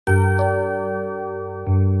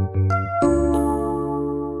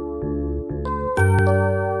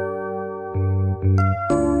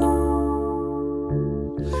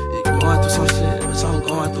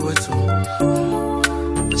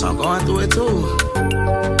I'm going through it too.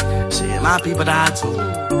 Shit, my people died too.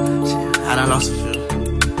 Shit, I done lost a few.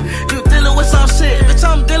 You dealing with some shit, bitch,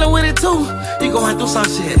 I'm dealing with it too. You going through some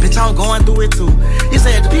shit, bitch, I'm going through it too. You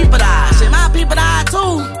said the people died, shit, my people died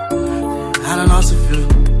too. I done lost a few.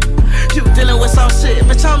 You dealing with some shit,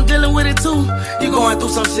 bitch, I'm dealing with it too. You going through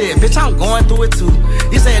some shit, bitch, I'm going through it too.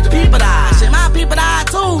 You said the people died, shit, my people died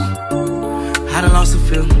too. I done lost a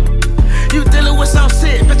few. You dealing with some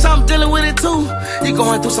shit, bitch, I'm dealing with it too. You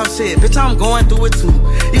going through some shit, bitch, I'm going through it too.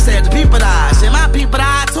 You said the people died, shit, my people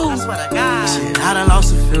died too. I swear to God. Shit, I done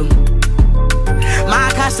lost a few.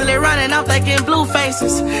 Mind constantly running, I'm thinking blue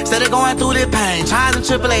faces. Instead of going through the pain, trials and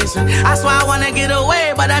tribulations. I swear I wanna get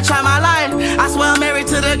away, but I try my life. I swear I'm married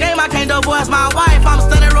to the game, I can't divorce my wife. I'm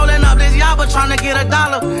steady rolling up this yabba, trying to get $1.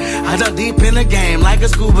 I dug deep in the game like a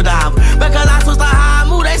scuba diver. Because I switched to how I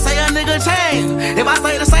move, they say a nigga change. If I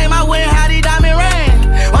stay the same, I win how these diamond ring.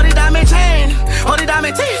 Or the diamond chain, or the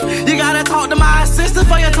diamond teeth. You gotta talk to my assistant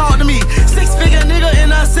before you talk to me. 6-figure nigga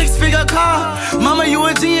in a 6-figure car. Mama, you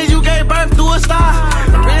a G and you gave birth to a star.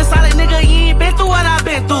 Real solid nigga, you ain't been through what I've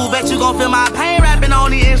been through. Bet you gon' feel my pain rapping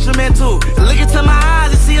on the instrument too. Look into my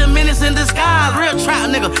eyes and see a menace in disguise. Real trap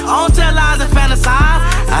nigga, I don't tell lies and fantasize.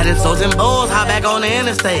 I just sold them bulls, hop back on the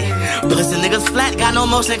interstate. Pussy niggas flat, got no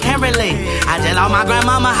motion, can't relate. I tell all my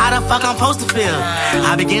grandmama how the fuck I'm supposed to feel.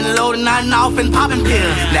 I be getting loaded, nothing off and popping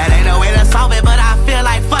pills. That ain't no way to solve it, but I feel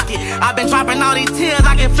like fuck it. I been dropping all these tears,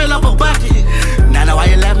 I can fill up a bucket. Now know why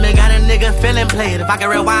you left me, got a nigga feeling played. If I can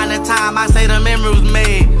rewind the time, I say the memory was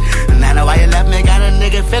made. Now know why you left me, got a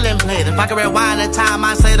nigga feeling played. If I can rewind the time,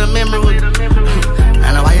 I say the memory was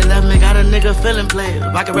Now know why you left me, got a nigga feeling played.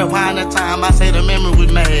 If I can rewind the time, I say the memory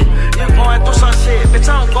was made. You going through some shit, bitch,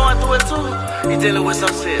 I'm going through it too. You dealing with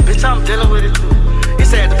some shit, bitch, I'm dealing with it too. He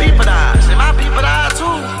said the people died, shit, my people died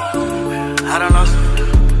too. I don't know.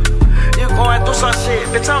 You going through some shit,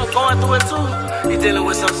 bitch, I'm going through it too. You dealing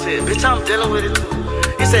with some shit, bitch, I'm dealing with it too.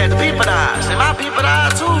 He said the people died, shit, my people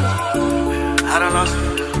died too. I don't know.